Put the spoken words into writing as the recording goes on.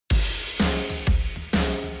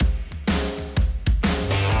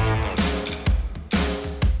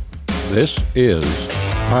This is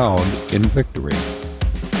Pound in Victory.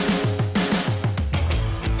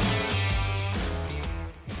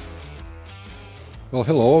 Well,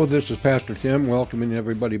 hello, this is Pastor Tim welcoming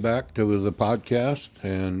everybody back to the podcast,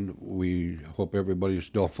 and we hope everybody's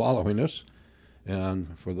still following us.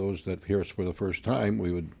 And for those that hear us for the first time,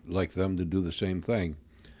 we would like them to do the same thing.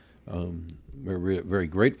 We're very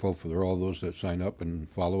grateful for all those that sign up and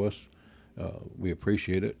follow us. We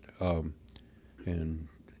appreciate it. And,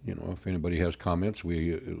 you know, if anybody has comments,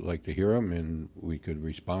 we like to hear them, and we could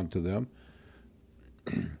respond to them.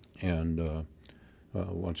 And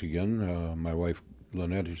once again, my wife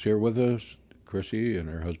Lynette is here with us, Chrissy, and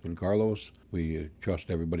her husband Carlos. We trust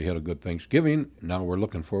everybody had a good Thanksgiving. Now we're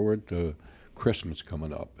looking forward to Christmas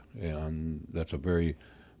coming up, and that's a very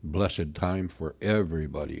blessed time for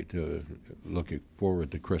everybody to look forward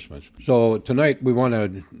to Christmas. So tonight we want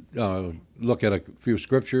to look at a few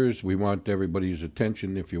scriptures. We want everybody's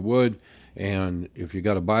attention, if you would, and if you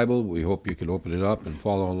got a Bible, we hope you can open it up and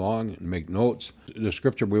follow along and make notes. The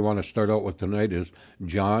scripture we want to start out with tonight is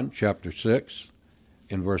John chapter 6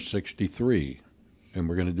 and verse 63, and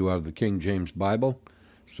we're going to do out of the King James Bible.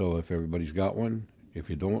 So if everybody's got one, if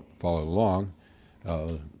you don't, follow along,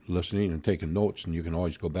 listening and taking notes, and you can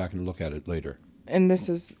always go back and look at it later. And this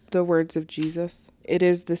is the words of Jesus. It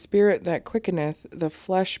is the Spirit that quickeneth, the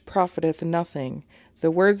flesh profiteth nothing.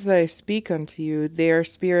 The words that I speak unto you, they are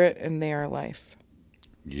spirit and they are life.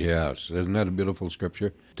 Yes, isn't that a beautiful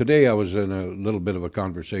scripture? Today I was in a little bit of a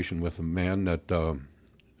conversation with a man that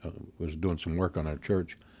was doing some work on our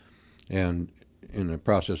church, and in the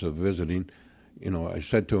process of visiting, I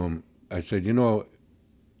said to him,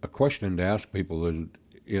 a question to ask people is,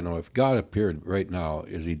 if God appeared right now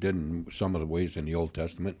as he did in some of the ways in the Old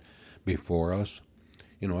Testament before us,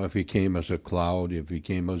 if he came as a cloud, if he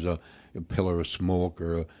came as a pillar of smoke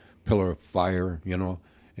or a pillar of fire,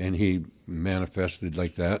 and he manifested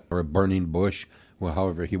like that, or a burning bush, well,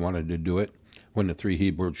 however he wanted to do it. When the three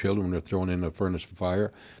Hebrew children were thrown in the furnace of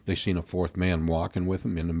fire, they seen a fourth man walking with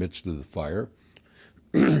them in the midst of the fire.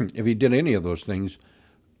 If he did any of those things,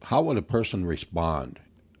 how would a person respond?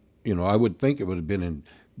 I would think it would have been in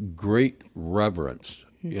great reverence,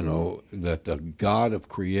 that the God of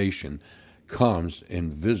creation comes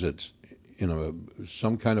and visits in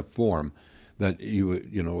some kind of form that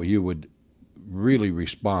you would really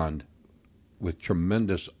respond with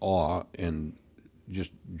tremendous awe and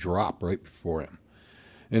just drop right before him.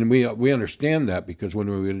 And we understand that because when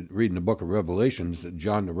we read in the book of Revelations,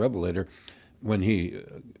 John the Revelator, when he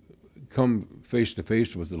come face to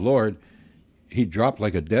face with the Lord, he dropped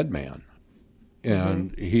like a dead man,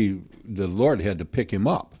 and the Lord had to pick him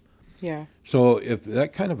up. Yeah. So if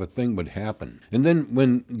that kind of a thing would happen, and then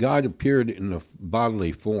when God appeared in a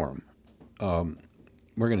bodily form,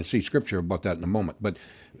 we're going to see scripture about that in a moment. But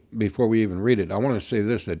before we even read it, I want to say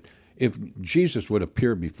this, that if Jesus would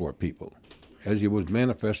appear before people, as he was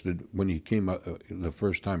manifested when he came the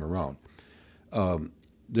first time around,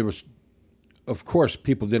 there was, of course,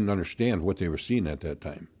 people didn't understand what they were seeing at that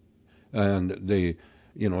time. And they,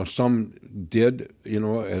 some did,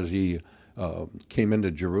 as he came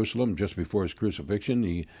into Jerusalem just before his crucifixion,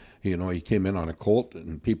 he came in on a colt,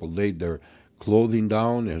 and people laid their clothing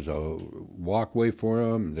down as a walkway for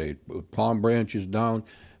him. They put palm branches down.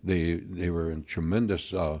 They were in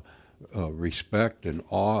tremendous respect and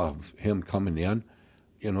awe of him coming in.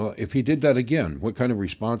 If he did that again, what kind of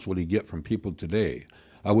response would he get from people today?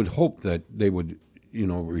 I would hope that they would,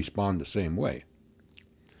 respond the same way.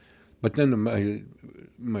 But then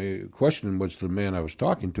my question was to the man I was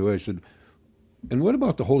talking to. I said, and what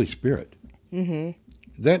about the Holy Spirit? Mm-hmm.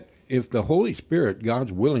 That if the Holy Spirit,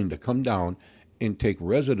 God's willing to come down and take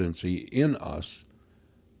residency in us,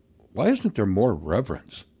 why isn't there more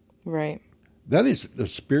reverence? Right. That is the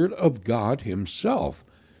Spirit of God himself.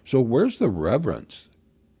 So where's the reverence?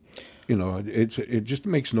 It just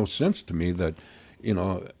makes no sense to me that,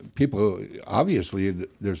 people, obviously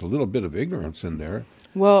there's a little bit of ignorance in there.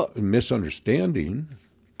 Well, misunderstanding.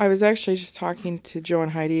 I was actually just talking to Joe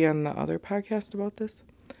and Heidi on the other podcast about this,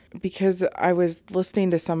 because I was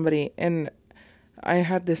listening to somebody and I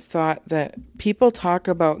had this thought that people talk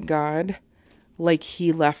about God like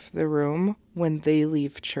he left the room when they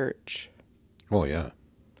leave church. Oh, yeah.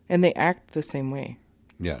 And they act the same way.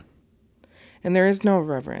 Yeah. And there is no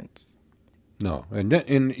reverence. No. And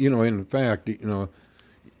in fact,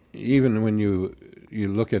 even when you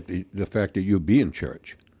look at the fact that you be in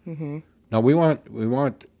church. Mm-hmm. Now, we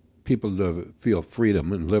want people to feel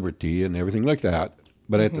freedom and liberty and everything like that,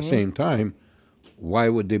 but at the same time, why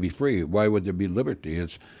would they be free? Why would there be liberty?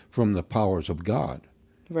 It's from the powers of God.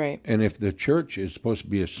 Right. And if the church is supposed to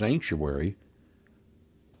be a sanctuary,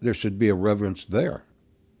 there should be a reverence there.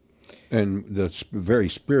 And the very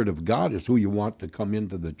Spirit of God is who you want to come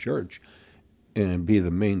into the church and be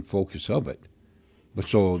the main focus of it. But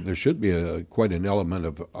so there should be quite an element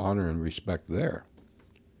of honor and respect there.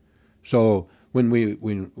 So when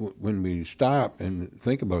we stop and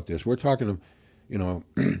think about this, we're talking, now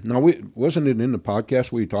wasn't it in the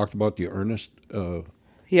podcast where we talked about the earnest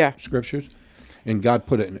Yeah. scriptures, and God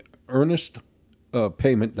put an earnest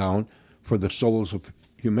payment down for the souls of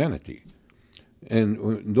humanity,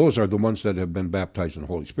 and those are the ones that have been baptized in the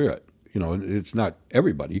Holy Spirit. It's not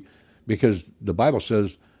everybody, because the Bible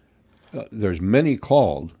says there's many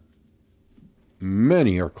called,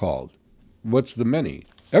 many are called. What's the many?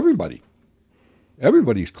 Everybody.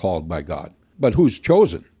 Everybody's called by God. But who's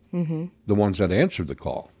chosen? Mm-hmm. The ones that answer the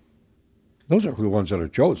call. Those are the ones that are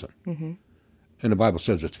chosen. Mm-hmm. And the Bible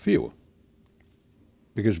says it's few.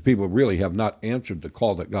 Because people really have not answered the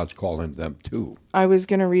call that God's calling them to. I was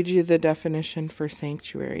going to read you the definition for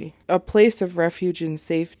sanctuary. A place of refuge and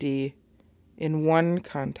safety in one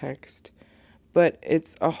context, but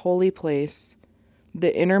it's a holy place,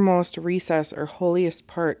 the innermost recess or holiest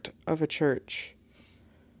part of a church.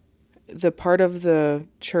 The part of the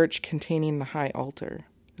church containing the high altar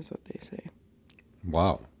is what they say.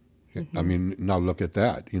 Wow. Mm-hmm. I mean, now look at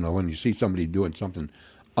that. When you see somebody doing something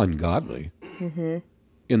ungodly mm-hmm.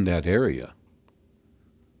 in that area,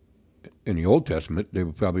 in the Old Testament, they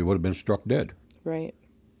probably would have been struck dead. Right.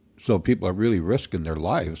 So people are really risking their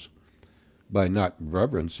lives by not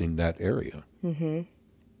reverencing that area. Mm-hmm.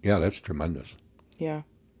 Yeah, that's tremendous. Yeah.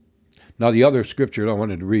 Now, the other scripture I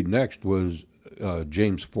wanted to read next was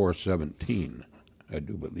James 4:17, I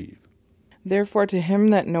do believe. Therefore, to him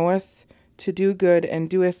that knoweth to do good and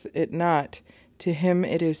doeth it not, to him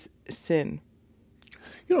it is sin.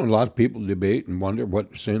 A lot of people debate and wonder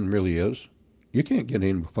what sin really is. You can't get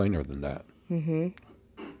any plainer than that. Mm-hmm.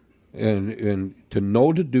 And to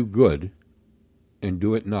know to do good and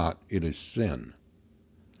do it not, it is sin.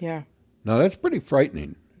 Yeah. Now, that's pretty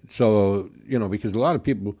frightening. So, because a lot of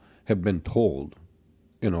people have been told,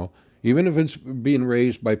 even if it's being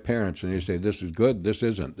raised by parents and they say, this is good, this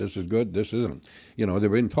isn't, this is good, this isn't,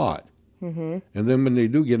 they've been taught. Mm-hmm. And then when they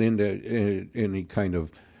do get into any kind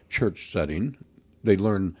of church setting, they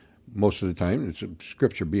learn most of the time it's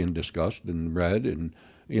scripture being discussed and read and,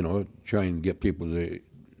 trying to get people to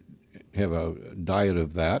have a diet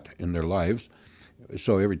of that in their lives.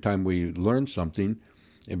 So every time we learn something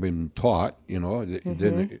and been taught, mm-hmm.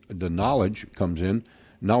 then the knowledge comes in.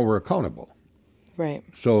 Now we're accountable. Right.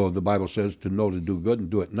 So the Bible says to know to do good and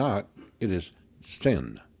do it not, it is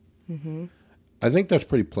sin. Mm-hmm. I think that's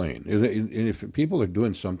pretty plain. If people are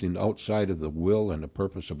doing something outside of the will and the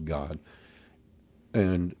purpose of God,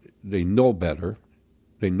 and they know better,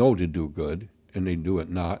 they know to do good, and they do it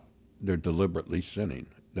not, they're deliberately sinning.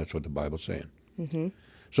 That's what the Bible's saying. Mm-hmm.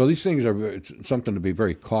 So these things are something to be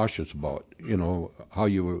very cautious about, how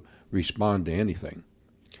you respond to anything.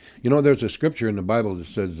 There's a scripture in the Bible that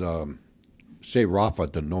says, say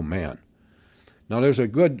Rapha to no man. Now, there's a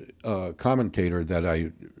good commentator that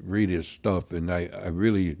I read his stuff, and I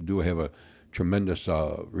really do have a tremendous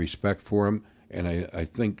respect for him, and I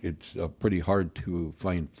think it's pretty hard to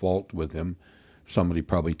find fault with him. Somebody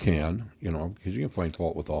probably can, because you can find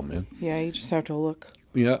fault with all men. Yeah, you just have to look.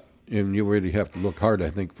 Yeah, and you really have to look hard, I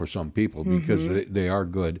think, for some people, because mm-hmm. they are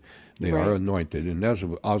good, they right. are anointed, and that's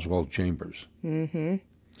Oswald Chambers. Mm-hmm.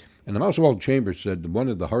 And Oswald Chambers said one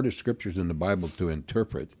of the hardest scriptures in the Bible to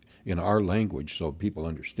interpret in our language so people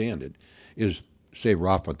understand it is say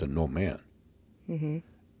Rapha to no man. Mm-hmm.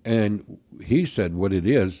 And he said what it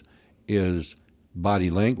is body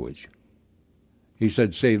language. He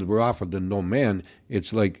said say Rapha to no man,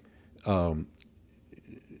 it's like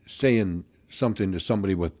saying something to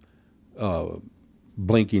somebody with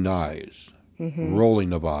blinking eyes, mm-hmm.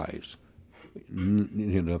 rolling of eyes,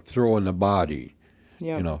 throwing the body.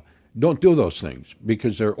 Yep. Don't do those things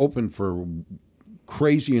because they're open for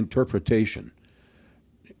crazy interpretation.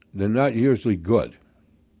 They're not usually good.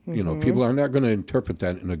 Mm-hmm. People are not going to interpret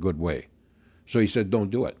that in a good way. So he said, don't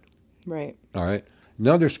do it. Right. All right.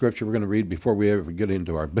 Another scripture we're going to read before we ever get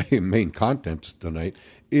into our main content tonight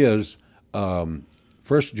is the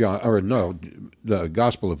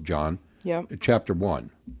Gospel of John, yep. chapter 1.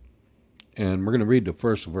 And we're going to read the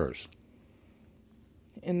first verse.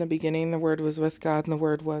 In the beginning, the Word was with God, and the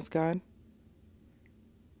Word was God.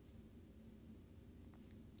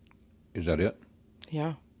 Is that it?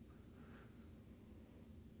 Yeah.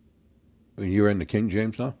 You're in the King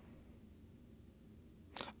James now?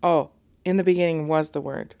 Oh, in the beginning was the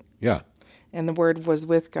Word. Yeah. And the Word was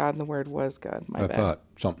with God, and the Word was God. My I bad. thought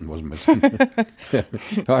something was missing.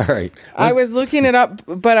 All right. I was looking it up,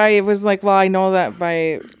 but I was like, well, I know that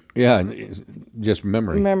by Yeah, just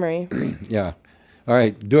memory. memory. Yeah. All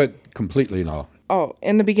right, do it completely now. Oh,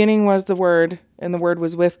 in the beginning was the Word, and the Word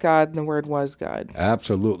was with God, and the Word was God.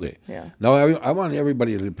 Absolutely. Yeah. Now, I want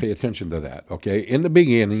everybody to pay attention to that, okay? In the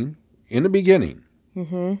beginning,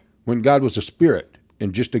 when God was a spirit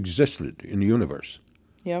and just existed in the universe,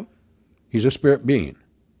 Yep. he's a spirit being.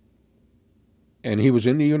 And he was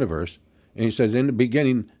in the universe, and he says, in the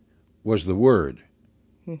beginning was the Word.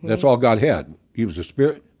 That's all God had. He was a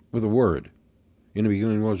spirit with a Word. In the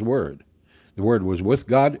beginning was the Word. The Word was with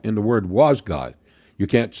God, and the Word was God. You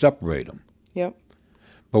can't separate them. Yep.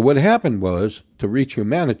 But what happened was, to reach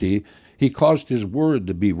humanity, he caused his Word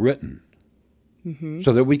to be written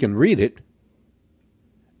so that we can read it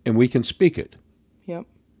and we can speak it. Yep.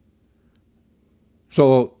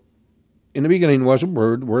 So, in the beginning was a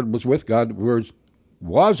Word. The Word was with God. The Word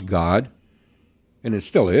was God, and it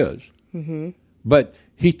still is. But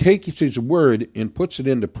he takes his Word and puts it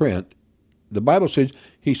into print. The Bible says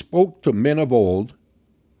he spoke to men of old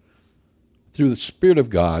through the Spirit of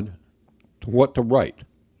God to what to write.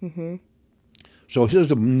 So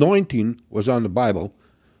his anointing was on the Bible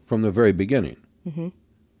from the very beginning.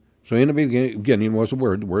 So in the beginning was the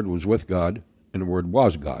Word was with God, and the Word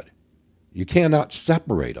was God. You cannot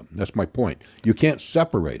separate them. That's my point. You can't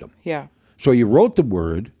separate them. Yeah. So he wrote the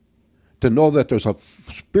Word to know that there's a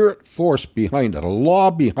spirit force behind it, a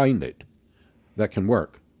law behind it that can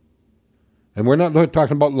work. And we're not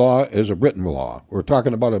talking about law as a written law. We're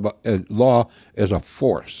talking about a law as a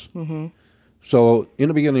force. So in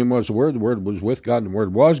the beginning was the Word was with God, and the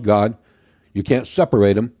Word was God. You can't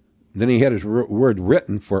separate them. Then he had his Word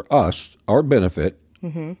written for us, our benefit,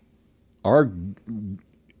 our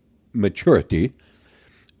maturity,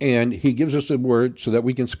 and he gives us a Word so that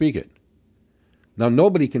we can speak it. Now,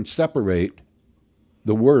 nobody can separate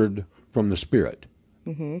the Word from the Spirit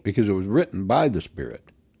because it was written by the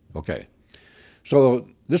Spirit. Okay. So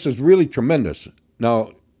this is really tremendous.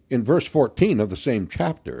 Now, in verse 14 of the same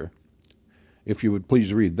chapter, if you would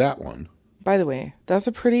please read that one. By the way, that's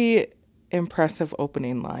a pretty impressive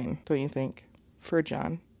opening line, don't you think, for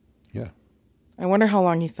John? Yeah. I wonder how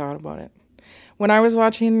long he thought about it. When I was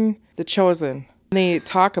watching The Chosen, they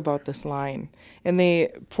talk about this line, and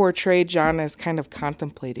they portray John as kind of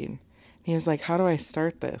contemplating. He was like, how do I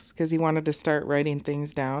start this? Because he wanted to start writing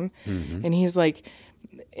things down. And he's like,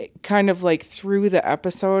 kind of like through the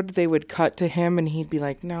episode, they would cut to him and he'd be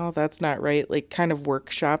like, no, that's not right. Like kind of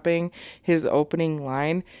workshopping his opening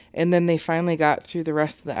line. And then they finally got through the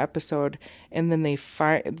rest of the episode. And then they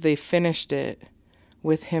finished it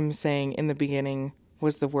with him saying, in the beginning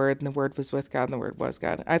was the Word, and the Word was with God, and the Word was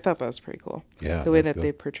God. I thought that was pretty cool. Yeah. The way that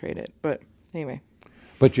they portrayed it. But anyway.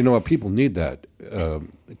 But you know what? People need that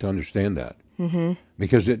to understand that.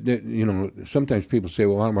 Because, sometimes people say,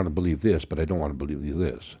 well, I want to believe this, but I don't want to believe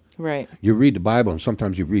this. Right. You read the Bible, and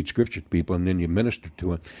sometimes you read Scripture to people, and then you minister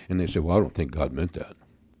to them, and they say, well, I don't think God meant that.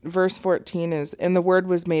 Verse 14 is, and the Word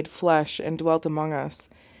was made flesh and dwelt among us,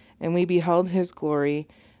 and we beheld his glory,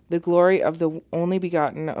 the glory of the only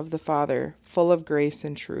begotten of the Father, full of grace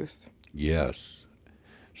and truth. Yes.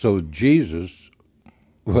 So Jesus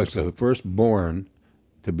was the firstborn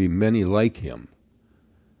to be many like him.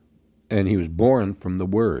 And he was born from the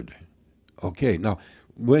Word. Okay, now,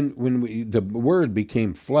 when the Word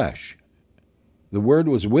became flesh, the Word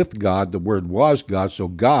was with God, the Word was God, so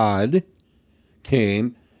God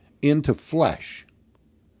came into flesh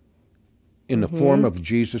in the form of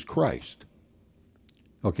Jesus Christ.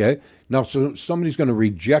 Okay? Now, so somebody's going to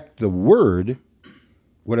reject the Word.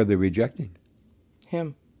 What are they rejecting?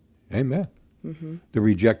 Him. Amen. They're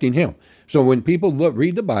rejecting him. So when people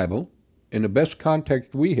read the Bible, and the best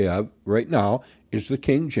context we have right now is the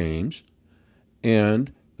King James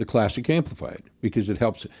and the Classic Amplified, because it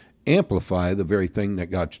helps amplify the very thing that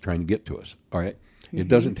God's trying to get to us. All right? It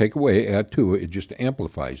doesn't take away, add to it. It just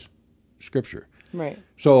amplifies Scripture. Right.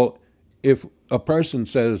 So if a person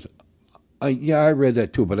says, I read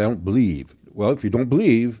that too, but I don't believe. Well, if you don't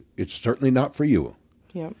believe, it's certainly not for you.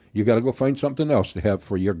 Yep. You got to go find something else to have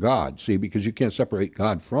for your God. See, because you can't separate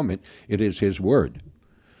God from it. It is his Word.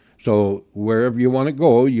 So wherever you want to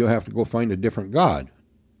go, you have to go find a different God,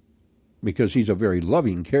 because he's a very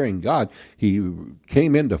loving, caring God. He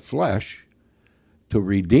came into flesh to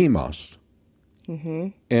redeem us.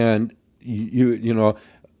 And you know,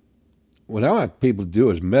 what I want people to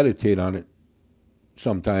do is meditate on it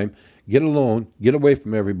sometime, get alone, get away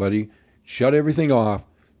from everybody, shut everything off,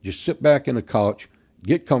 just sit back in the couch,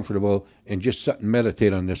 get comfortable, and just sit and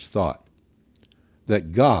meditate on this thought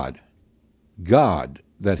that God God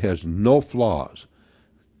that has no flaws,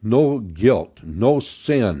 no guilt, no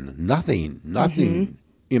sin, nothing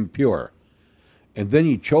impure. And then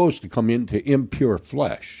he chose to come into impure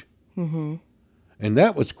flesh. And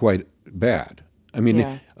that was quite bad. I mean,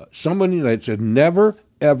 Yeah. somebody that had never,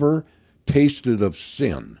 ever tasted of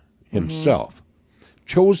sin himself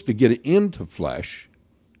chose to get into flesh,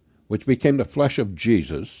 which became the flesh of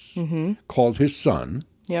Jesus, called his son.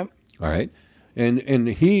 Yep. All right. And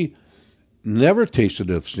he never tasted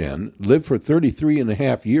of sin, lived for 33 and a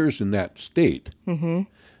half years in that state. And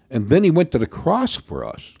then he went to the cross for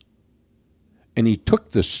us. And he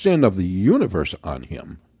took the sin of the universe on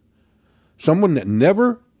him. Someone that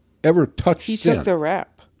never, ever touched He sin. took the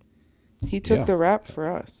rap. He took Yeah. the rap for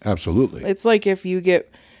us. Absolutely. It's like if you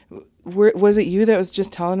get, was it you that was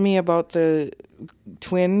just telling me about the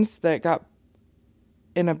twins that got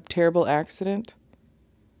in a terrible accident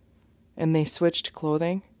and they switched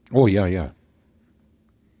clothing? Oh, yeah, yeah.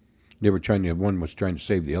 They were one was trying to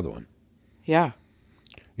save the other one. Yeah.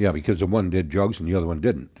 Yeah, because the one did drugs and the other one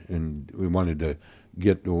didn't. And we wanted to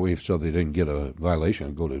get away so they didn't get a violation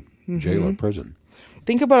and go to jail or prison.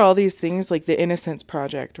 Think about all these things like the Innocence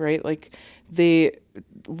Project, right? Like they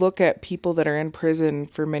look at people that are in prison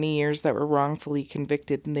for many years that were wrongfully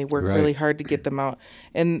convicted and they work Right. really hard to get them out.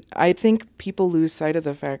 And I think people lose sight of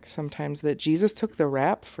the fact sometimes that Jesus took the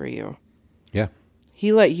rap for you. Yeah,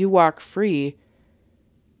 He let you walk free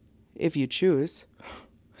if you choose.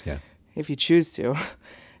 yeah. If you choose to.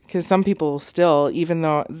 Because some people still, even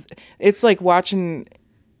though it's like watching,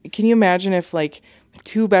 can you imagine if like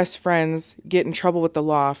two best friends get in trouble with the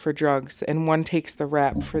law for drugs and one takes the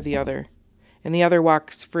rap for the other and the other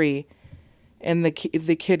walks free and the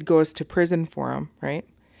kid goes to prison for him, right?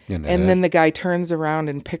 And then the guy turns around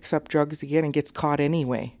and picks up drugs again and gets caught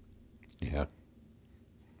anyway. Yeah.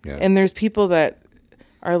 Yeah. And there's people that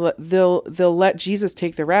are they'll let Jesus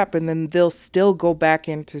take the rap and then they'll still go back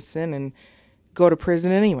into sin and go to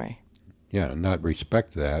prison anyway. Yeah, and not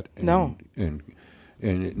respect that. And, No. And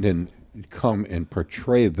then come and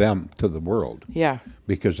portray them to the world. Yeah.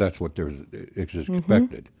 Because that's what is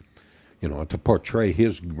expected. You know, to portray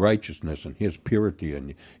his righteousness and his purity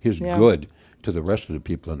and his Yeah. good to the rest of the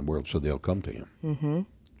people in the world so they'll come to him.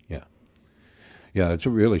 Yeah. Yeah, it's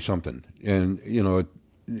really something. And,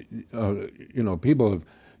 people have,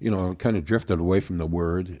 kind of drifted away from the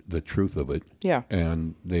word, the truth of it. Yeah.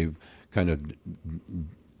 And they've kind of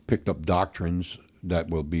picked up doctrines that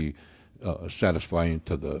will be satisfying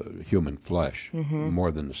to the human flesh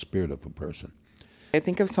more than the spirit of a person. I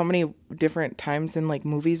think of so many different times in like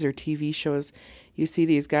movies or TV shows, you see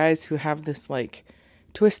these guys who have this like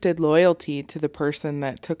twisted loyalty to the person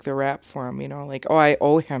that took the rap for him, like, oh, I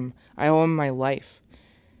owe him my life.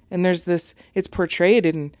 And there's this, it's portrayed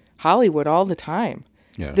in Hollywood all the time.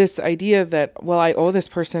 Yeah. This idea that, well, I owe this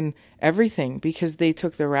person everything because they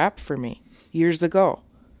took the rap for me years ago.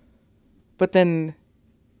 But then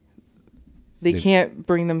they can't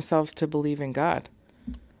bring themselves to believe in God.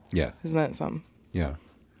 Yeah. Isn't that something? Yeah,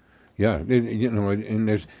 yeah. And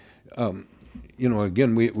there's,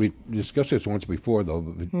 again, we discussed this once before, though.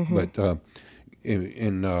 But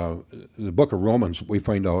in the book of Romans, we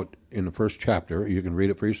find out in the first chapter, you can read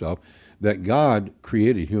it for yourself, that God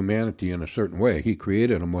created humanity in a certain way. He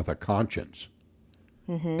created them with a conscience.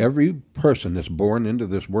 Every person that's born into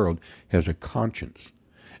this world has a conscience.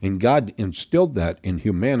 And God instilled that in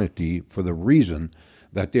humanity for the reason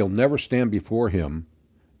that they'll never stand before him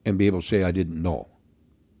and be able to say, I didn't know.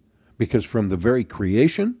 Because from the very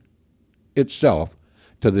creation itself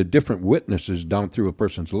to the different witnesses down through a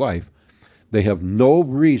person's life, they have no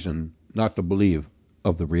reason not to believe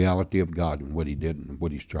of the reality of God and what he did and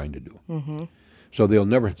what he's trying to do. So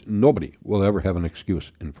nobody will ever have an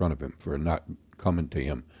excuse in front of him for not coming to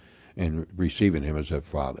him and receiving him as their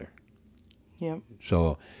father. Yep.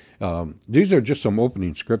 So these are just some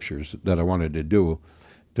opening scriptures that I wanted to do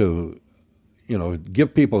to,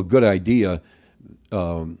 give people a good idea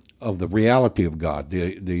of the reality of God,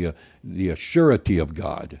 the assurity of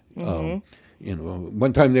God.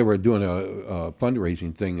 One time they were doing a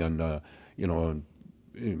fundraising thing and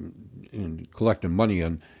in collecting money,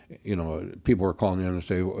 and people were calling in and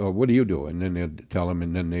say, well, what do you do? And then they'd tell them,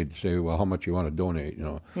 and then they'd say, well, how much you want to donate?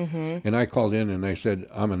 And I called in and I said,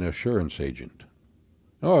 I'm an assurance agent.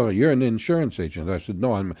 Oh, you're an insurance agent. I said,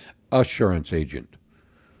 no, I'm an assurance agent.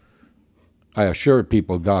 I assure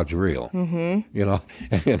people God's real, and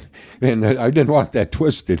I didn't want that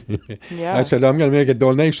twisted. Yeah. I said, I'm going to make a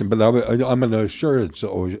donation, but I'm an assurance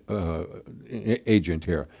agent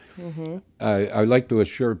here. I like to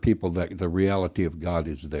assure people that the reality of God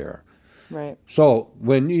is there. Right. So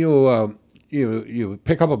when you you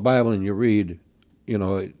pick up a Bible and you read,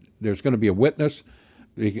 there's going to be a witness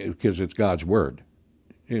because it's God's Word.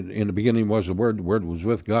 In the beginning was the Word was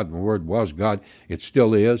with God, and the Word was God. It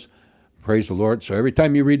still is. Praise the Lord. So every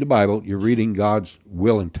time you read the Bible, you're reading God's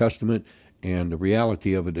will and testament, and the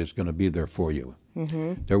reality of it is going to be there for you.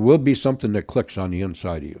 Mm-hmm. There will be something that clicks on the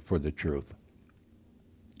inside of you for the truth.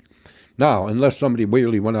 Now, unless somebody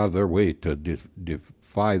really went out of their way to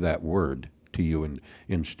defy that word to you and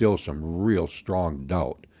instill some real strong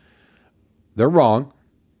doubt, they're wrong,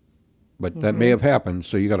 but that may have happened,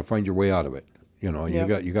 so you got to find your way out of it.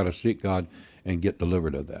 You got to seek God and get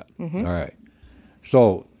delivered of that. Mm-hmm. All right.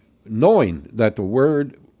 So knowing that the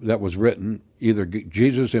word that was written, either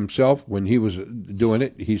Jesus himself, when he was doing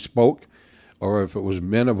it, he spoke, or if it was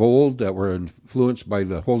men of old that were influenced by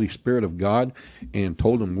the Holy Spirit of God and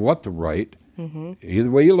told them what to write,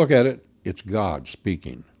 either way you look at it, it's God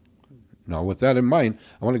speaking. Now, with that in mind,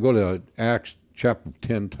 I want to go to Acts chapter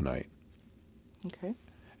 10 tonight. Okay.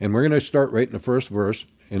 And we're going to start right in the first verse,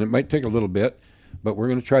 and it might take a little bit, but we're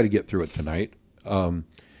going to try to get through it tonight. And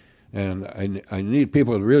I need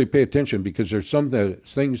people to really pay attention, because there's some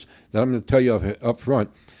things that I'm going to tell you up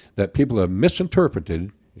front that people have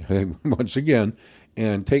misinterpreted, once again,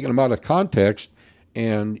 and taken them out of context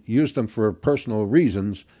and used them for personal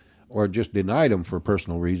reasons, or just denied them for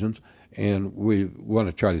personal reasons. And we want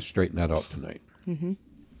to try to straighten that out tonight. Mm-hmm.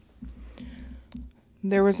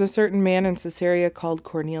 There was a certain man in Caesarea called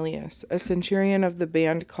Cornelius, a centurion of the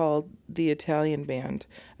band called the Italian band,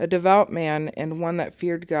 a devout man, and one that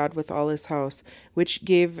feared God with all his house, which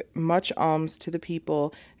gave much alms to the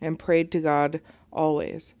people and prayed to God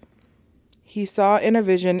always. He saw in a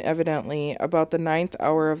vision, evidently, about the 9th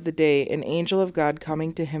hour of the day, an angel of God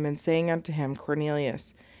coming to him and saying unto him,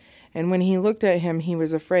 Cornelius. And when he looked at him, he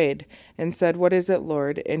was afraid, and said, What is it,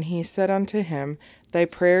 Lord? And he said unto him, Thy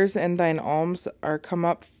prayers and thine alms are come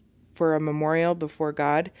up for a memorial before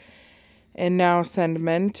God. And now send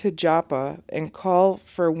men to Joppa, and call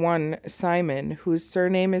for one Simon, whose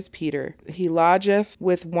surname is Peter. He lodgeth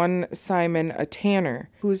with one Simon a tanner,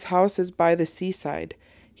 whose house is by the seaside.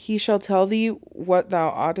 He shall tell thee what thou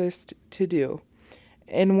oughtest to do.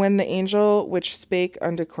 And when the angel which spake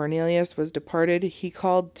unto Cornelius was departed, he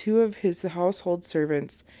called 2 of his household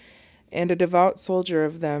servants, and a devout soldier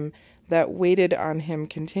of them that waited on him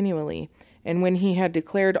continually. And when he had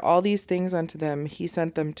declared all these things unto them, he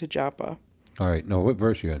sent them to Joppa. All right. Now, what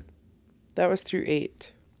verse you in? That was through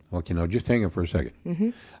 8. Okay, now just hang on for a second. Mm-hmm.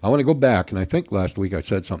 I want to go back, and I think last week I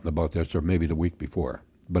said something about this, or maybe the week before,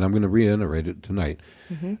 but I'm going to reiterate it tonight.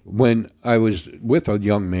 Mm-hmm. When I was with a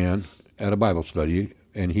young man at a Bible study,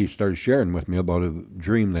 and he started sharing with me about a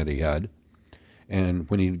dream that he had, and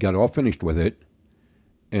when he got all finished with it,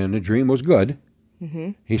 and the dream was good,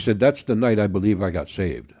 he said, that's the night I believe I got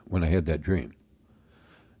saved, when I had that dream.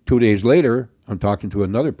 2 days later, I'm talking to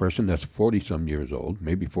another person that's 40-some years old,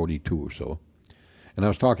 maybe 42 or so, and I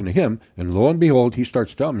was talking to him, and lo and behold, he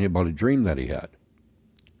starts telling me about a dream that he had.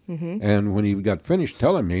 And when he got finished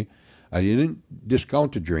telling me, I didn't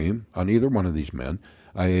discount the dream on either one of these men.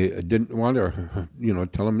 I didn't want to,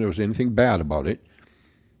 tell him there was anything bad about it.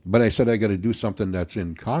 But I said I got to do something that's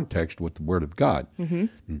in context with the Word of God.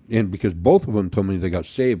 And because both of them told me they got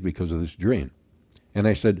saved because of this dream. And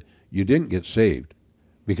I said, you didn't get saved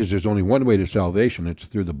because there's only one way to salvation. It's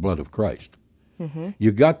through the blood of Christ.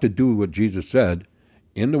 You got to do what Jesus said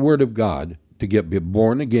in the Word of God to get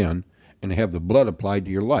born again and have the blood applied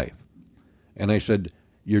to your life. And I said,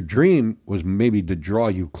 your dream was maybe to draw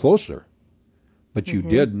you closer, but you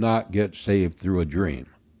did not get saved through a dream.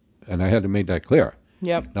 And I had to make that clear.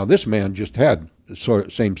 Yep. Now, this man just had the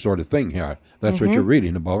same sort of thing here. That's what you're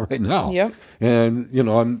reading about right now. Yep.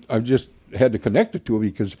 And, I've just had to connect it to it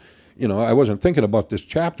because, I wasn't thinking about this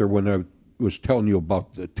chapter when I was telling you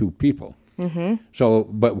about the 2 people. So,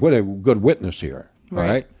 but what a good witness here. All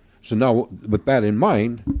right? So now, with that in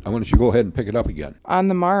mind, I want you to go ahead and pick it up again. On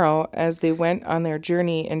the morrow, as they went on their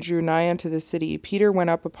journey and drew nigh unto the city, Peter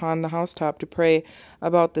went up upon the housetop to pray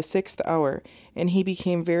about the 6th hour, and he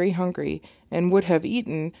became very hungry, and would have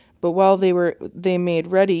eaten, but while they made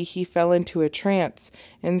ready, he fell into a trance,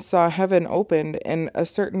 and saw heaven opened, and a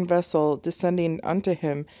certain vessel descending unto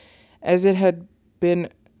him, as it had been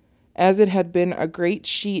a great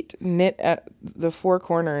sheet knit at the 4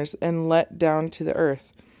 corners, and let down to the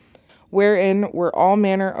earth, wherein were all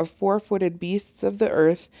manner of 4-footed beasts of the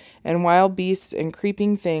earth, and wild beasts, and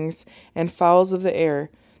creeping things, and fowls of the air.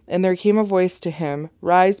 And there came a voice to him,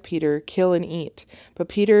 Rise, Peter, kill and eat. But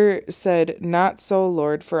Peter said, Not so,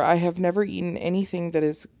 Lord, for I have never eaten anything that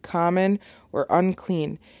is common or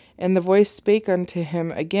unclean. And the voice spake unto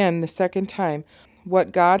him again the second time,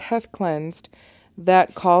 what God hath cleansed,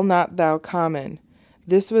 that call not thou common.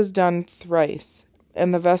 This was done thrice,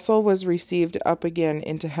 and the vessel was received up again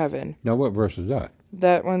into heaven. Now, what verse is that?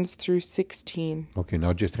 That one's through 16. Okay,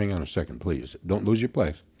 now just hang on a second, please. Don't lose your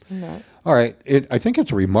place. I'm not. All right. I think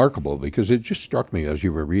it's remarkable because it just struck me as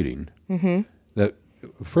you were reading that,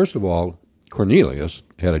 first of all, Cornelius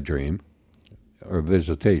had a dream or a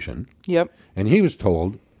visitation, Yep. and he was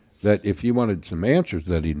told that if he wanted some answers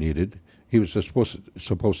that he needed, he was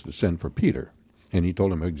supposed to send for Peter. And he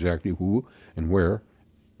told him exactly who and where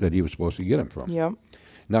that he was supposed to get him from. Yep.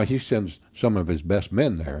 Now he sends some of his best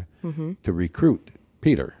men there to recruit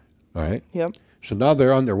Peter. All right. Yep. So now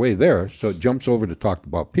they're on their way there. So it jumps over to talk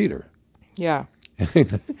about Peter. Yeah.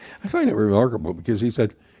 And I find it remarkable because he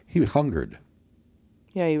said he hungered.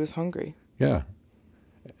 Yeah, he was hungry. Yeah.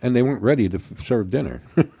 And they weren't ready to serve dinner.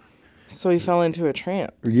 So he fell into a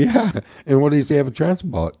trance. Yeah. And what does he have a trance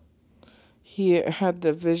about? He had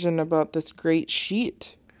the vision about this great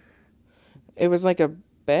sheet. It was like a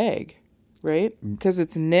bag, right? Because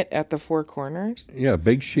it's knit at the four corners. Yeah, a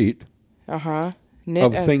big sheet Uh-huh. Knit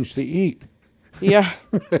of at, things to eat. Yeah.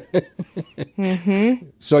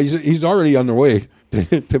 So he's already on the way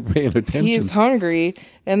to paying attention. He's hungry,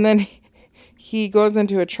 and then he goes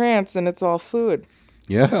into a trance, and it's all food.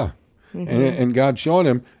 Yeah. And God's showing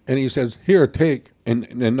him, and he says, here, take.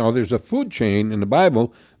 And now there's a food chain in the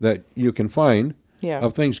Bible that you can find Yeah.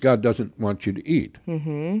 of things God doesn't want you to eat.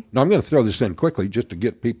 Mm-hmm. Now, I'm going to throw this in quickly just to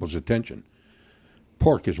get people's attention.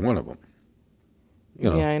 Pork is one of them.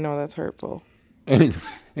 You know, Yeah, I know, that's hurtful.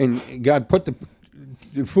 and God put the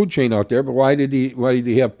food chain out there, but why did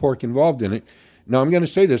he have pork involved in it? Now, I'm going to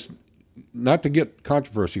say this, not to get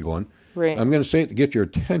controversy going. Right. I'm going to say it to get your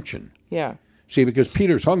attention. Yeah. See, because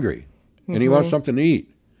Peter's hungry, and he wants something to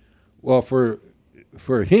eat. Well, for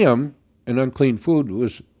him, an unclean food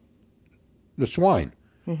was the swine.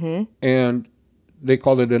 And they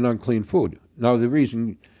called it an unclean food. Now, the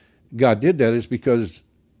reason God did that is because,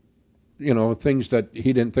 things that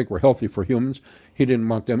he didn't think were healthy for humans, he didn't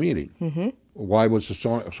want them eating. Why was the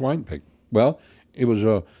swine picked? Well, it was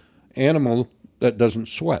a animal that doesn't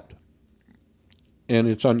sweat, and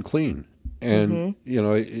it's unclean. And,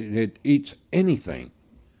 it eats anything.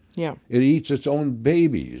 Yeah. It eats its own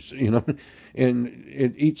babies, and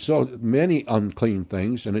it eats so many unclean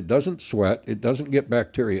things, and it doesn't sweat. It doesn't get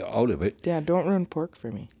bacteria out of it. Dad, don't ruin pork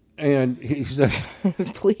for me. And he said,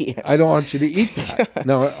 Please. I don't want you to eat that.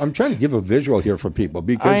 Now, I'm trying to give a visual here for people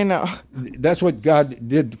because I know. that's what God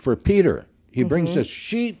did for Peter. He brings this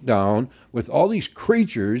sheet down with all these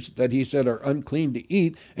creatures that he said are unclean to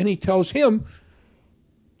eat, and he tells him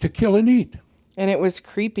to kill and eat. And it was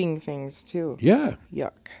creeping things, too. Yeah.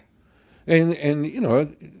 Yuck. And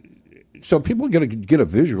so people got to get a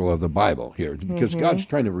visual of the Bible here because God's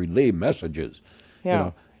trying to relay messages.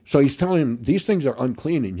 Yeah. So he's telling him these things are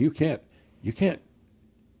unclean and you can't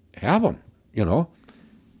have them.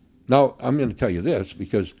 Now I'm going to tell you this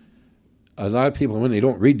because a lot of people, when they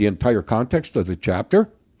don't read the entire context of the chapter,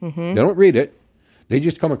 they don't read it. They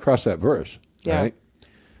just come across that verse. Yeah. Right.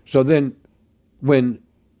 So then, when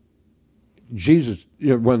Jesus,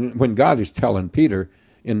 when God is telling Peter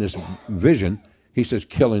in this vision, he says,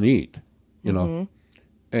 kill and eat, and,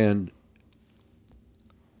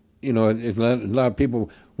 a lot of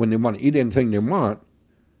people, when they want to eat anything they want,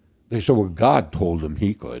 they say, well, God told them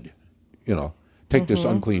he could, take this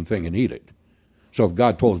unclean thing and eat it. So if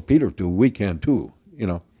God told Peter to, we can too,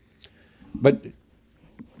 But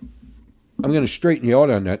I'm going to straighten you out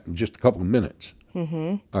on that in just a couple of minutes.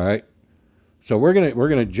 All right. So we're gonna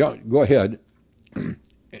go ahead,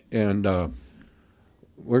 and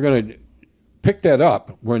we're gonna pick that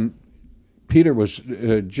up when Peter was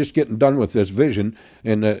just getting done with this vision,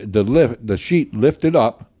 and the sheet lifted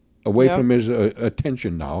up away from his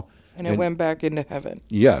attention now, And it went back into heaven.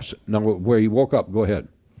 Yes. Now where he woke up, go ahead.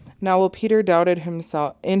 Now while Peter doubted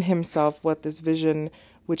himself what this vision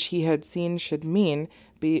which he had seen should mean,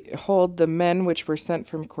 behold, the men which were sent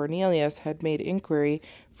from Cornelius had made inquiry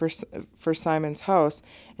for Simon's house,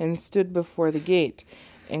 and stood before the gate,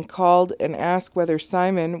 and called and asked whether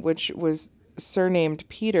Simon, which was surnamed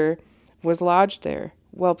Peter, was lodged there.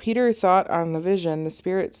 While Peter thought on the vision, the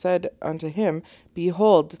Spirit said unto him,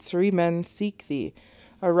 Behold, 3 men seek thee.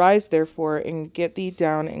 Arise therefore, and get thee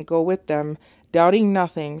down, and go with them, doubting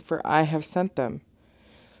nothing, for I have sent them.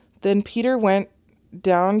 Then Peter went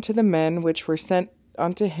down to the men which were sent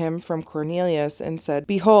unto him from Cornelius, and said,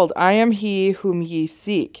 Behold, I am he whom ye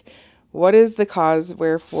seek. What is the cause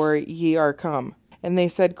wherefore ye are come? And they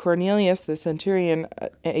said, Cornelius the centurion,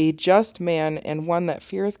 a just man, and one that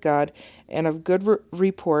feareth God, and of good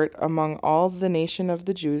report among all the nation of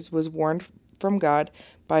the Jews, was warned from God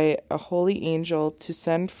by a holy angel to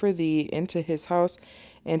send for thee into his house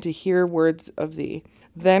and to hear words of thee.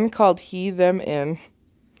 Then called he them in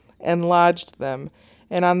and lodged them.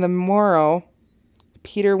 And on the morrow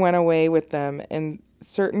Peter went away with them, and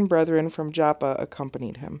certain brethren from Joppa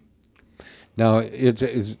accompanied him. Now,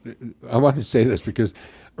 I want to say this because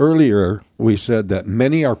earlier we said that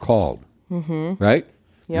many are called, right?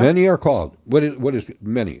 Yep. Many are called. What is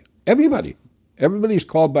many? Everybody. Everybody's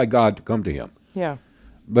called by God to come to him. Yeah.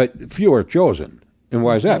 But few are chosen. And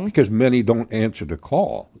why is that? Because many don't answer the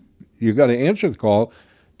call. You got to answer the call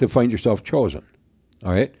to find yourself chosen.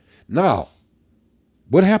 All right? Now,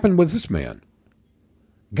 what happened with this man?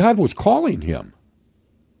 God was calling him.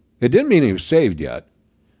 It didn't mean he was saved yet.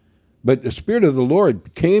 But the Spirit of the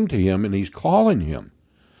Lord came to him, and he's calling him.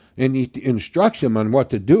 And he instructs him on what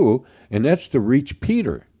to do, and that's to reach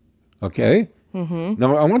Peter. Okay?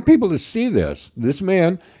 Now, I want people to see this. This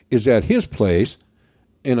man is at his place,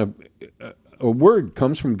 and a word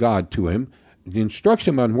comes from God to him. It instructs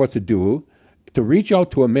him on what to do, to reach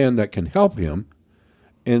out to a man that can help him.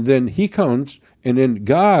 And then he comes, and then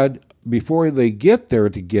God, before they get there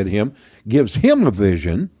to get him, gives him a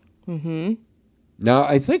vision. Now,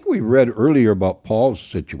 I think we read earlier about Paul's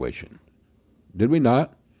situation. Did we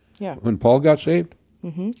not? Yeah. When Paul got saved?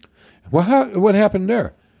 Well, what happened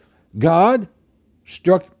there? God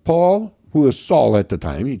struck Paul, who was Saul at the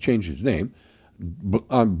time, he changed his name,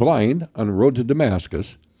 blind on the road to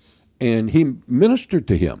Damascus, and he ministered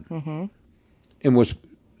to him. And was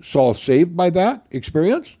Saul saved by that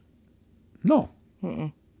experience? No.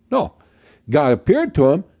 No. God appeared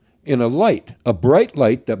to him in a light, a bright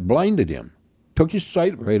light that blinded him, took his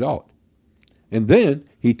sight right out. And then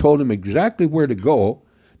he told him exactly where to go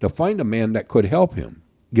to find a man that could help him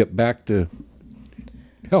get back to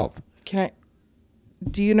health.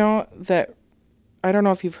 Do you know that, I don't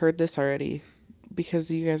know if you've heard this already because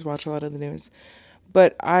you guys watch a lot of the news,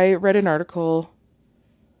 but I read an article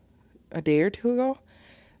a day or two ago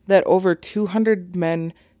that over 200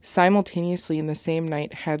 men simultaneously in the same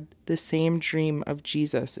night had the same dream of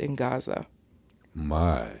Jesus in Gaza.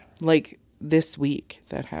 My. Like this week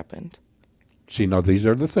that happened. See, now these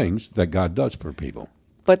are the things that God does for people.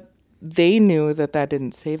 But they knew that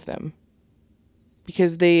didn't save them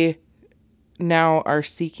because they now are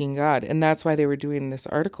seeking God. And that's why they were doing this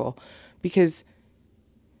article.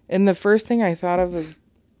 And the first thing I thought of was,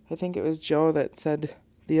 I think it was Joe that said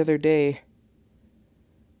the other day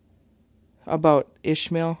about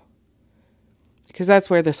Ishmael. Because that's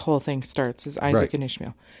where this whole thing starts, is Isaac and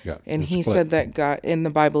Ishmael. Yeah, and he said that God, in the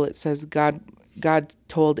Bible, it says God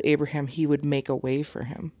told Abraham he would make a way for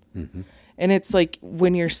him. And it's like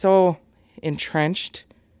when you're so entrenched,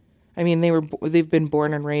 I mean, they've been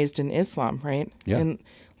born and raised in Islam, right? Yeah. And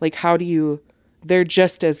like, they're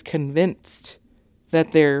just as convinced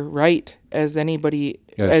that they're right as anybody,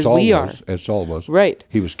 as we are. As Saul was. Right.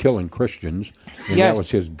 He was killing Christians, and Yes. that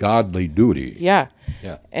was his godly duty. Yeah.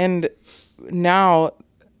 Yeah. And now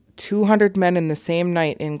 200 men in the same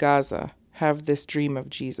night in Gaza have this dream of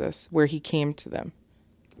Jesus where he came to them.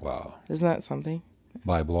 Wow. Isn't that something?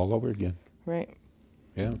 Bible all over again. Right.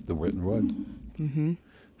 Yeah, the written word.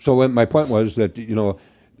 So my point was that,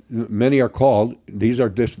 many are called. These are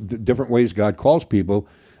different ways God calls people,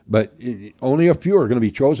 but only a few are going to be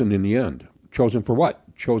chosen in the end. Chosen for what?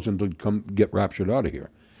 Chosen to come get raptured out of here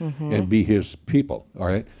and be his people, all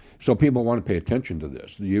right? So people want to pay attention to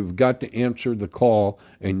this. You've got to answer the call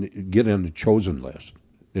and get on the chosen list.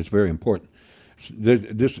 It's very important.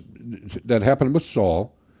 That happened with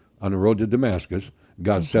Saul on the road to Damascus.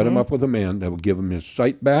 God set him up with a man that would give him his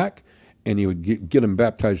sight back, and he would get him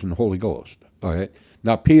baptized in the Holy Ghost. All right.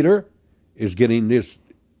 Now Peter is getting this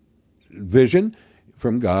vision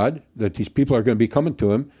from God that these people are going to be coming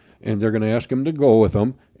to him, and they're going to ask him to go with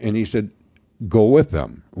them. And he said, "Go with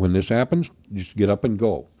them. When this happens, just get up and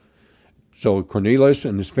go." So Cornelius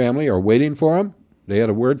and his family are waiting for him. They had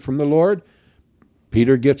a word from the Lord.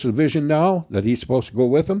 Peter gets a vision now that he's supposed to go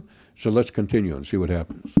with him. So let's continue and see what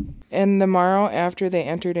happens. And the morrow after they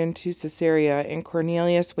entered into Caesarea, and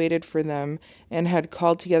Cornelius waited for them, and had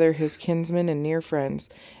called together his kinsmen and near friends.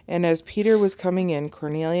 And as Peter was coming in,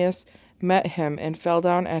 Cornelius met him, and fell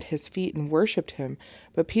down at his feet, and worshipped him.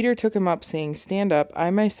 But Peter took him up, saying, "Stand up, I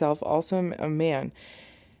myself also am a man."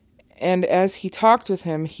 And as he talked with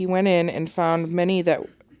him, he went in, and found many that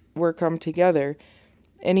were come together.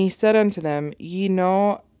 And he said unto them, Ye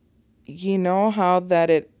know how that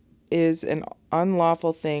it is an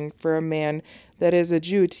unlawful thing for a man that is a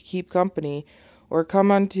Jew to keep company, or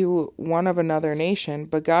come unto one of another nation.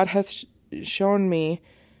 But God hath shown me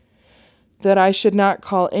that I should not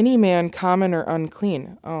call any man common or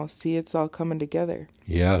unclean. Oh, see, it's all coming together.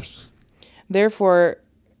 Yes. Therefore,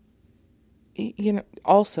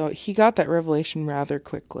 also, he got that revelation rather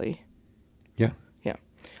quickly. Yeah. Yeah.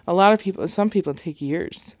 Some people take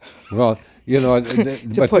years Well,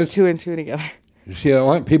 to put two and two together. See, I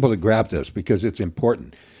want people to grab this because it's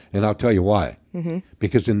important, and I'll tell you why. Mm-hmm.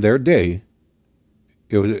 Because in their day,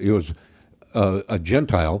 it was a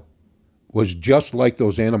Gentile was just like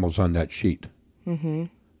those animals on that sheet. Mm-hmm.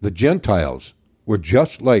 The Gentiles were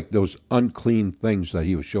just like those unclean things that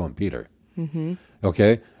he was showing Peter. Mm-hmm.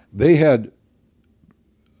 Okay, they had.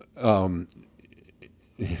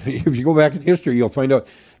 If you go back in history, you'll find out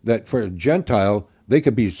that for a Gentile, they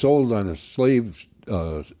could be sold on a slave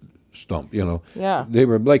stump. Yeah. They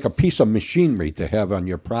were like a piece of machinery to have on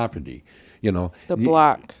your property. The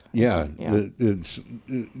block. Yeah. Yeah.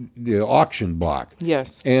 The auction block.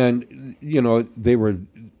 Yes. And they were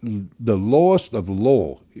the lowest of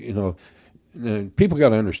low. And people got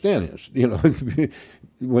to understand this.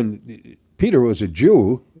 When Peter was a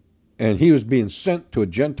Jew, and he was being sent to a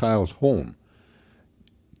Gentile's home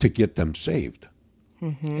to get them saved,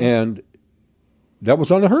 and that was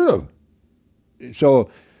unheard of. So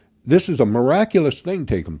this is a miraculous thing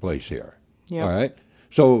taking place here. Yep. All right.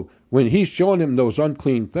 So when he's showing him those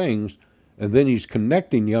unclean things, and then he's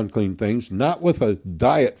connecting the unclean things, not with a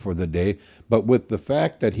diet for the day, but with the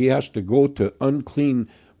fact that he has to go to unclean,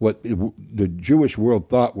 what the Jewish world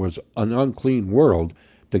thought was an unclean world,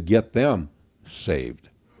 to get them saved.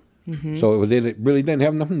 Mm-hmm. So it really didn't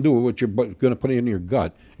have nothing to do with what you're going to put in your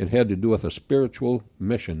gut. It had to do with a spiritual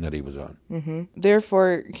mission that he was on. Mm-hmm.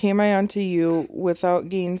 Therefore came I unto you without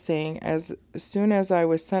gainsaying, as soon as I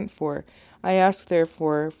was sent for. I ask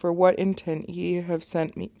therefore, for what intent ye have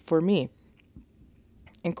sent me for me?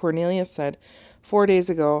 And Cornelius said, 4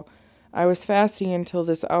 days ago I was fasting until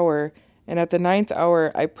this hour, and at the 9th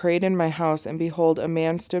hour I prayed in my house, and behold, a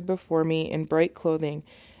man stood before me in bright clothing,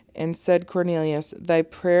 and said, Cornelius, thy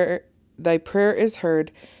prayer is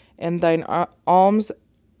heard, and thine alms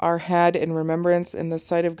are had in remembrance in the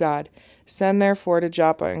sight of God. Send therefore to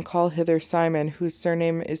Joppa, and call hither Simon, whose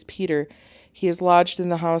surname is Peter. He is lodged in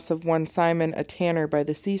the house of one Simon, a tanner by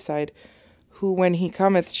the seaside, who when he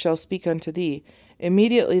cometh shall speak unto thee.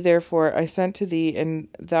 Immediately therefore I sent to thee, and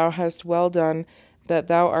thou hast well done that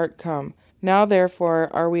thou art come. Now therefore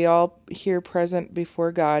are we all here present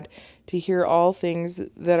before God, to hear all things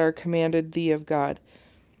that are commanded thee of God.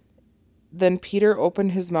 Then Peter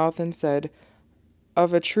opened his mouth and said,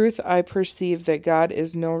 Of a truth I perceive that God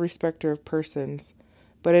is no respecter of persons,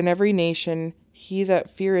 but in every nation he that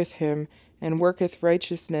feareth him and worketh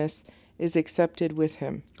righteousness is accepted with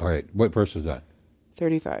him. All right, what verse is that?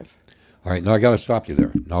 35. All right, now I got to stop you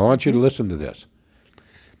there. Now I want you to listen to this.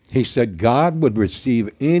 He said God would receive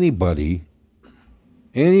anybody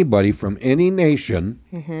from any nation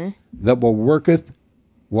that will worketh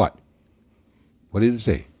what? What did it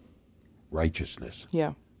say? Righteousness.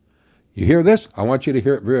 Yeah. You hear this? I want you to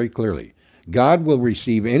hear it very clearly. God will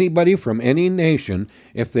receive anybody from any nation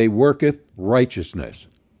if they worketh righteousness.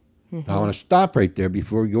 Now I want to stop right there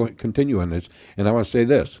before we continue on this, and I want to say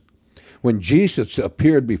this. When Jesus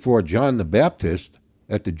appeared before John the Baptist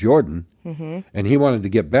at the Jordan, and he wanted to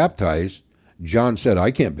get baptized, John said,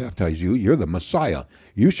 I can't baptize you. You're the Messiah.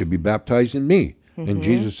 You should be baptizing me. And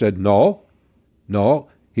Jesus said, no.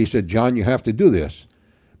 He said, John, you have to do this.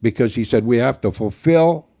 Because he said, we have to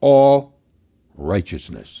fulfill all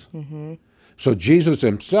righteousness. So Jesus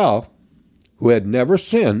himself, who had never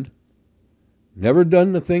sinned, never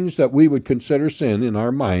done the things that we would consider sin in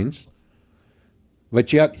our minds,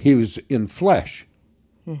 but yet he was in flesh.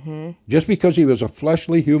 Just because he was a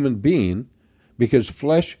fleshly human being, because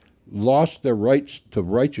flesh lost their rights to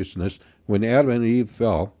righteousness when Adam and Eve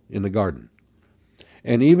fell in the garden.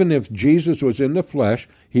 And even if Jesus was in the flesh,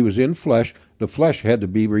 he was in flesh, the flesh had to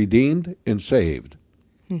be redeemed and saved.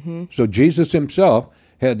 So Jesus himself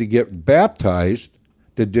had to get baptized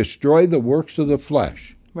to destroy the works of the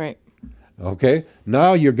flesh. Right. Okay?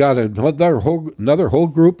 Now you've got another whole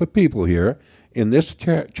group of people here in this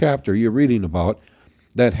chapter you're reading about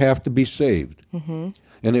that have to be saved. And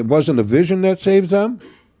it wasn't a vision that saves them.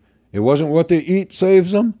 It wasn't what they eat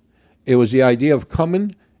saves them. It was the idea of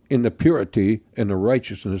coming in the purity and the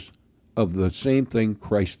righteousness of the same thing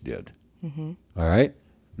Christ did. All right?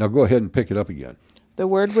 Now go ahead and pick it up again. The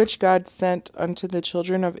word which God sent unto the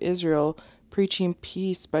children of Israel, preaching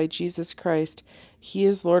peace by Jesus Christ, he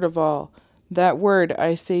is Lord of all. That word,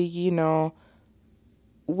 I say ye know,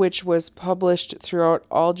 which was published throughout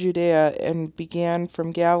all Judea, and began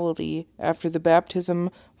from Galilee after the baptism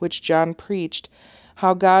which John preached,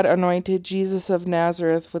 how God anointed Jesus of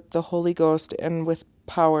Nazareth with the Holy Ghost and with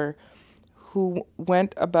power, who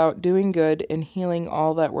went about doing good and healing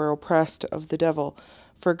all that were oppressed of the devil,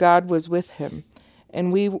 for God was with him.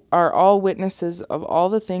 And we are all witnesses of all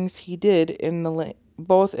the things he did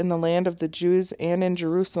both in the land of the Jews and in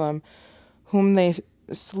Jerusalem, whom they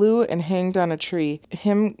slew and hanged on a tree.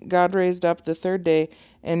 Him God raised up the third day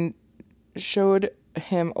and showed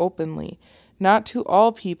him openly, not to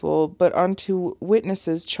all people, but unto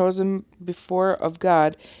witnesses chosen before of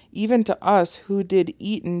God, even to us who did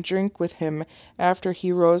eat and drink with him after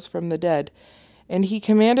he rose from the dead. And he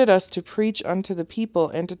commanded us to preach unto the people,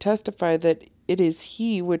 and to testify that it is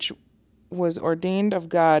he which was ordained of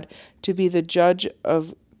God to be the judge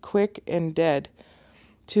of quick and dead.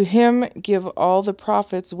 To him give all the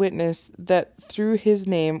prophets witness that through his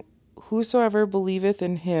name whosoever believeth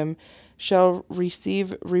in him shall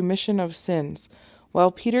receive remission of sins.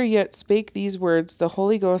 While Peter yet spake these words, the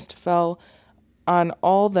Holy Ghost fell on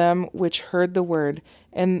all them which heard the word,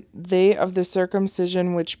 and they of the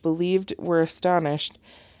circumcision which believed were astonished,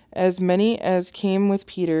 as many as came with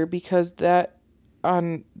Peter, because that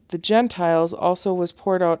on the Gentiles also was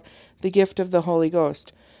poured out the gift of the Holy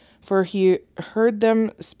Ghost. For he heard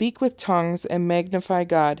them speak with tongues and magnify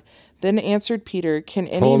God. Then answered Peter, Can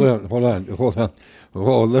any... Hold on.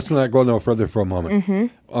 Oh, let's not go no further for a moment. Mm-hmm.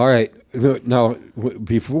 All right. Now,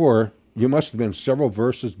 before, you must have been several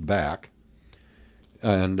verses back,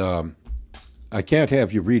 and I can't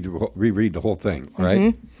have you reread the whole thing, right?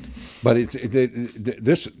 Mm-hmm. But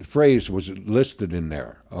this phrase was listed in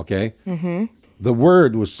there, okay? Mm-hmm. The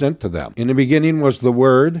Word was sent to them. In the beginning was the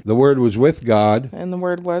Word was with God. And the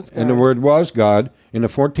Word was God. And the Word was God. In the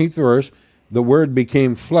 14th verse, the Word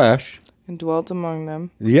became flesh. And dwelt among them.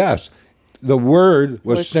 Yes. The Word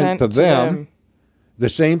was sent to them. The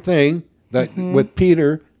same thing that with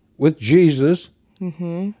Peter, with Jesus.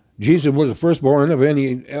 Mm-hmm. Jesus was the firstborn of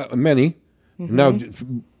many. Mm-hmm. Now,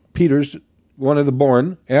 Peter's one of the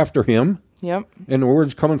born after him. Yep. And the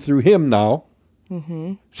Word's coming through him now.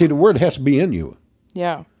 Mm-hmm. See, the Word has to be in you.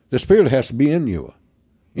 Yeah. The Spirit has to be in you.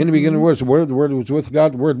 In the beginning was the Word was with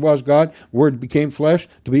God, the Word was God, the Word became flesh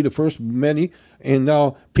to be the first of many, and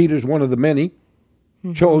now Peter's one of the many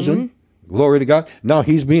chosen. Glory to God. Now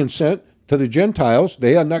he's being sent to the Gentiles.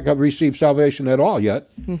 They had not received salvation at all yet,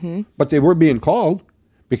 but they were being called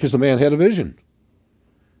because the man had a vision.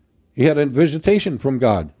 He had a visitation from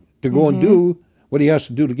God to go and do what he has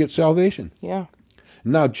to do to get salvation. Yeah.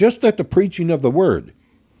 Now, just at the preaching of the Word,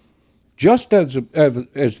 just as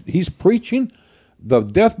he's preaching the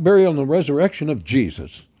death, burial, and the resurrection of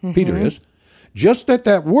Jesus, Peter is, just at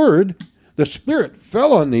that word, the Spirit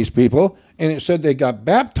fell on these people, and it said they got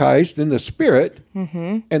baptized in the Spirit,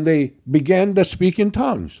 and they began to speak in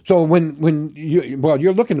tongues. So when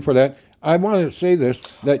you're looking for that, I want to say this,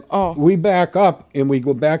 that we back up and we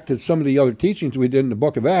go back to some of the other teachings we did in the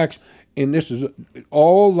book of Acts, and this is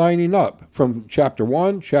all lining up from chapter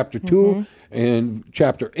 1, chapter 2, and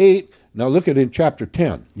chapter 8. Now look at it in chapter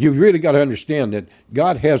 10. You've really got to understand that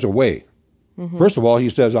God has a way. First of all, he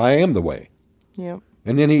says, I am the way. Yep.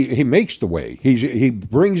 And then he makes the way. He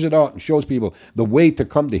brings it out and shows people the way to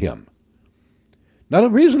come to him. Now the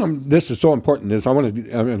reason this is so important is I'm going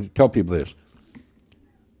to tell people this.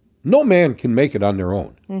 No man can make it on their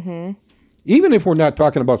own. Even if we're not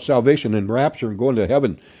talking about salvation and rapture and going to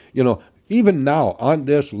heaven, even now on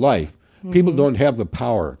this life, people don't have the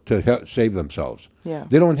power to save themselves. Yeah.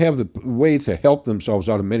 They don't have the way to help themselves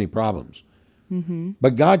out of many problems.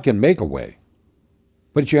 But God can make a way.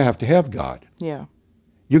 But you have to have God. Yeah.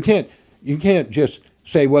 You can't just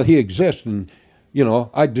say, well, he exists and,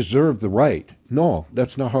 I deserve the right. No,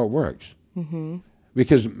 that's not how it works.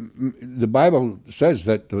 Because the Bible says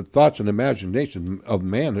that the thoughts and imaginations of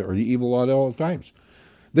man are evil at all times.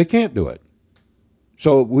 They can't do it.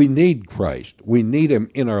 So we need Christ. We need him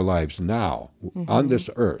in our lives now, on this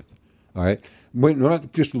earth. All right? We're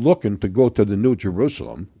not just looking to go to the New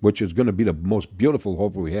Jerusalem, which is going to be the most beautiful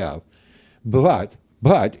hope we have, but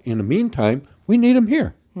in the meantime, we need him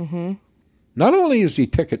here. Not only is he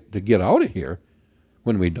ticket to get out of here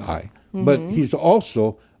when we die, but he's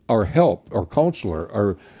also our help, our counselor,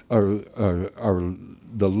 our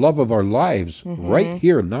the love of our lives right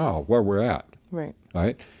here now where we're at. Right. All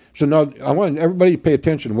right? So now I want everybody to pay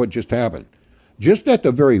attention to what just happened. Just at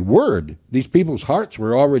the very word, these people's hearts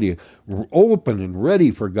were already open and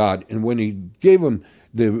ready for God. And when he gave them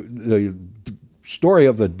the story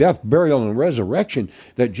of the death, burial, and resurrection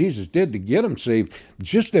that Jesus did to get them saved,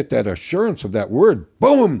 just at that assurance of that word,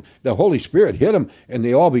 boom, the Holy Spirit hit them, and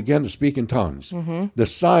they all began to speak in tongues. The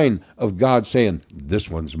sign of God saying, this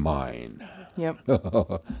one's mine. Yep.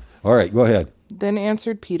 All right, go ahead. Then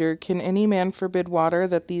answered Peter, Can any man forbid water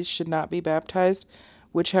that these should not be baptized,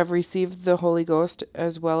 which have received the Holy Ghost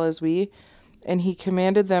as well as we? And he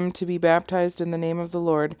commanded them to be baptized in the name of the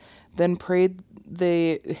Lord. Then prayed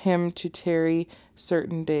they him to tarry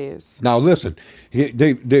certain days. Now listen,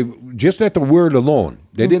 they just at the word alone,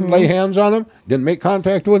 they didn't lay hands on them, didn't make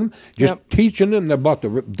contact with them, just teaching them about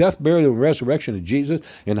the death, burial, and resurrection of Jesus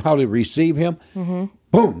and how to receive him.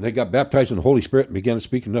 Boom, they got baptized in the Holy Spirit and began to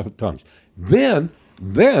speak in other tongues. Then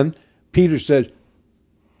Peter says,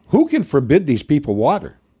 who can forbid these people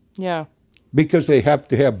water? Yeah. Because they have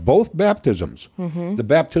to have both baptisms, the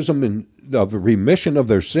baptism of the remission of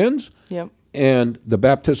their sins, and the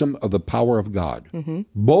baptism of the power of God.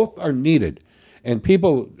 Both are needed. And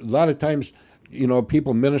people, a lot of times,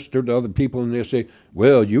 people minister to other people and they say,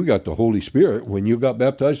 well, you got the Holy Spirit when you got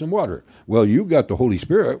baptized in water. Well, you got the Holy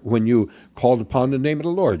Spirit when you called upon the name of the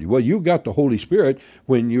Lord. Well, you got the Holy Spirit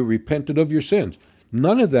when you repented of your sins.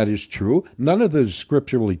 None of that is true. None of that is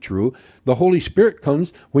scripturally true. The Holy Spirit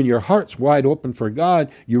comes when your heart's wide open for God.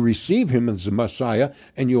 You receive him as the Messiah,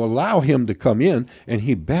 and you allow him to come in, and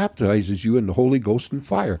he baptizes you in the Holy Ghost and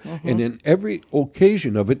fire. And in every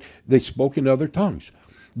occasion of it, they spoke in other tongues.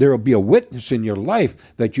 There will be a witness in your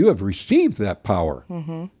life that you have received that power,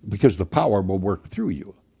 because the power will work through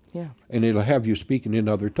you. Yeah. And it'll have you speaking in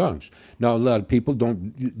other tongues. Now, a lot of people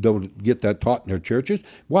don't get that taught in their churches.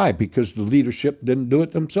 Why? Because the leadership didn't do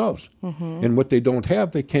it themselves. And what they don't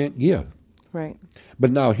have, they can't give. Right.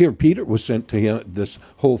 But now here, Peter was sent to him, this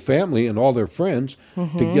whole family and all their friends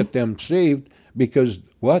to get them saved because,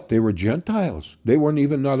 what? They were Gentiles. They weren't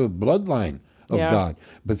even out of the bloodline of God,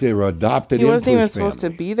 but they were adopted into his family. He wasn't even supposed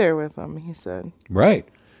to be there with them, he said. Right.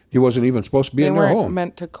 He wasn't even supposed to be in their home. They weren't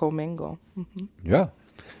meant to commingle. Yeah.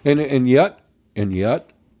 And yet,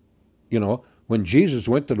 when Jesus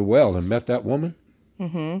went to the well and met that woman,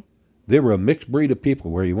 they were a mixed breed of people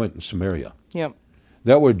where he went in Samaria. Yep.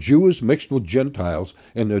 That were Jews mixed with Gentiles,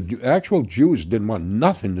 and the actual Jews didn't want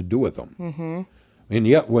nothing to do with them. And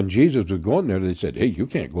yet, when Jesus was going there, they said, hey, you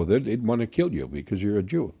can't go there. They'd want to kill you because you're a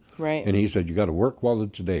Jew. Right. And he said, you got to work while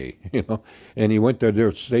it's day, And he went there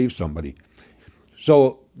to save somebody.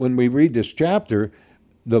 So when we read this chapter,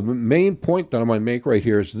 the main point that I'm going to make right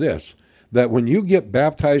here is this, that when you get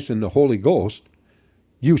baptized in the Holy Ghost,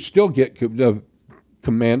 you still get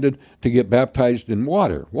commanded to get baptized in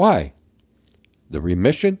water. Why? The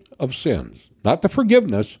remission of sins. Not the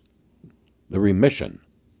forgiveness, the remission.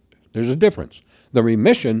 There's a difference. The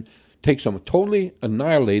remission takes them totally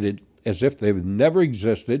annihilated as if they've never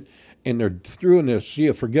existed, and they're through in a sea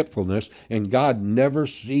of forgetfulness, and God never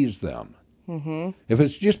sees them. If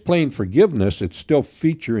it's just plain forgiveness, it's still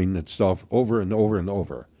featuring itself over and over and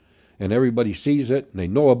over. And everybody sees it, and they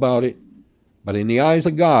know about it. But in the eyes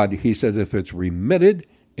of God, he says if it's remitted,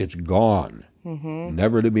 it's gone.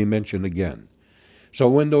 Never to be mentioned again. So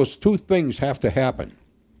when those two things have to happen,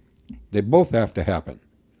 they both have to happen.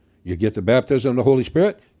 You get the baptism of the Holy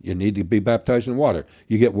Spirit, you need to be baptized in water.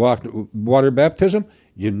 You get water baptism,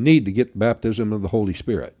 you need to get baptism of the Holy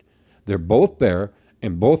Spirit. They're both there,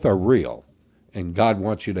 and both are real. And God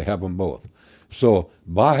wants you to have them both. So,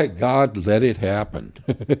 by God, let it happen.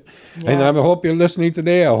 And I hope you're listening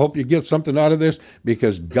today. I hope you get something out of this,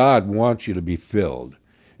 because God wants you to be filled.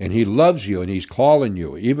 And he loves you, and he's calling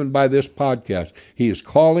you. Even by this podcast, he is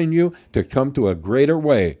calling you to come to a greater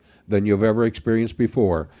way than you've ever experienced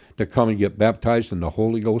before, to come and get baptized in the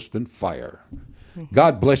Holy Ghost and fire.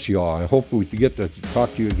 God bless you all. I hope we get to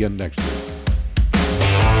talk to you again next week.